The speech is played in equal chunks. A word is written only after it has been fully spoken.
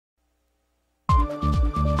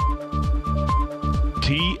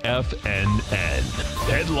TFNN.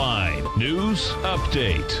 Headline News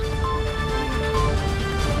Update.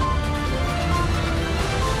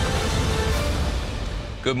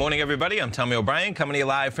 Good morning, everybody. I'm Tommy O'Brien, coming to you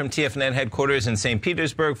live from TFNN headquarters in St.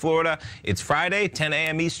 Petersburg, Florida. It's Friday, 10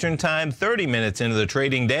 a.m. Eastern Time, 30 minutes into the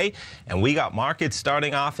trading day, and we got markets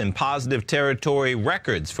starting off in positive territory.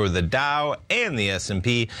 Records for the Dow and the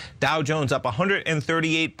S&P. Dow Jones up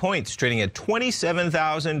 138 points, trading at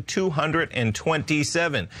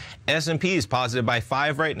 27,227. S&P is positive by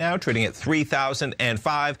 5 right now, trading at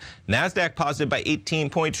 3,005. NASDAQ positive by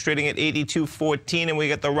 18 points, trading at 82.14, and we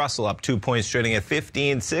get the Russell up 2 points, trading at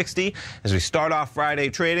 15.60. As we start off Friday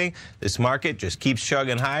trading, this market just keeps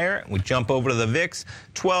chugging higher. We jump over to the VIX,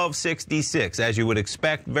 1266. As you would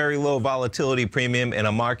expect, very low volatility premium in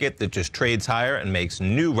a market that just trades higher and makes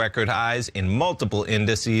new record highs in multiple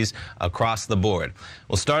indices across the board.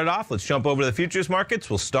 We'll start it off. Let's jump over to the futures markets.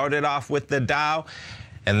 We'll start it off with the Dow.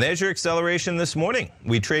 And there's your acceleration this morning.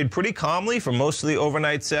 We trade pretty calmly for most of the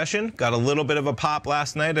overnight session. Got a little bit of a pop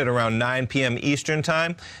last night at around 9 p.m. Eastern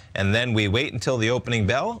time. And then we wait until the opening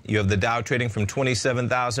bell. You have the Dow trading from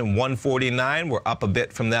 27,149. We're up a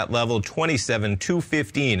bit from that level,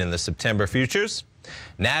 27,215 in the September futures.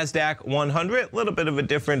 NASDAQ 100, a little bit of a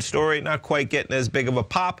different story. Not quite getting as big of a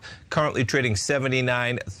pop. Currently trading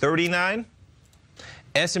 79.39.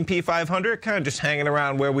 S&P 500 kind of just hanging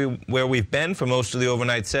around where we've been for most of the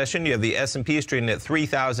overnight session. You have the S&P trading at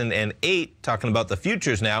 3,008. Talking about the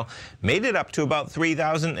futures now, made it up to about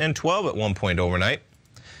 3,012 at one point overnight.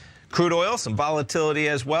 Crude oil, some volatility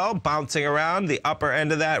as well, bouncing around the upper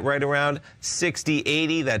end of that, right around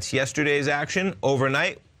 60.80. That's yesterday's action.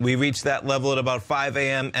 Overnight, we reached that level at about 5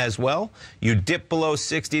 a.m. as well. You dip below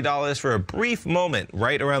 $60 for a brief moment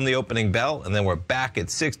right around the opening bell, and then we're back at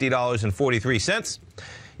 $60.43.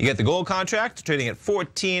 You get the gold contract trading at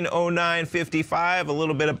 1409.55. A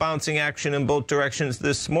little bit of bouncing action in both directions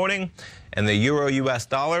this morning. And the euro-US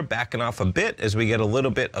dollar backing off a bit as we get a little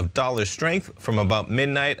bit of dollar strength from about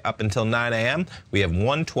midnight up until 9 a.m. We have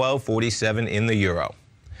 112.47 in the euro.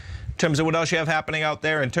 In terms of what else you have happening out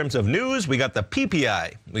there in terms of news, we got the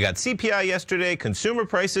PPI. We got CPI yesterday, consumer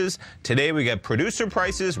prices. Today we got producer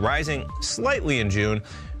prices rising slightly in June,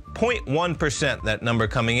 0.1%, that number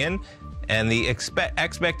coming in. And the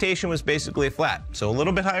expectation was basically flat. So a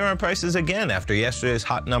little bit higher on prices again after yesterday's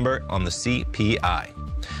hot number on the CPI.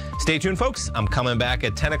 Stay tuned, folks. I'm coming back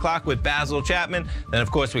at 10 o'clock with Basil Chapman. Then,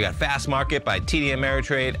 of course, we got Fast Market by TD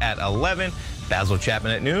Ameritrade at 11. Basil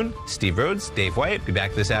Chapman at noon. Steve Rhodes, Dave White. Be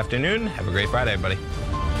back this afternoon. Have a great Friday, everybody.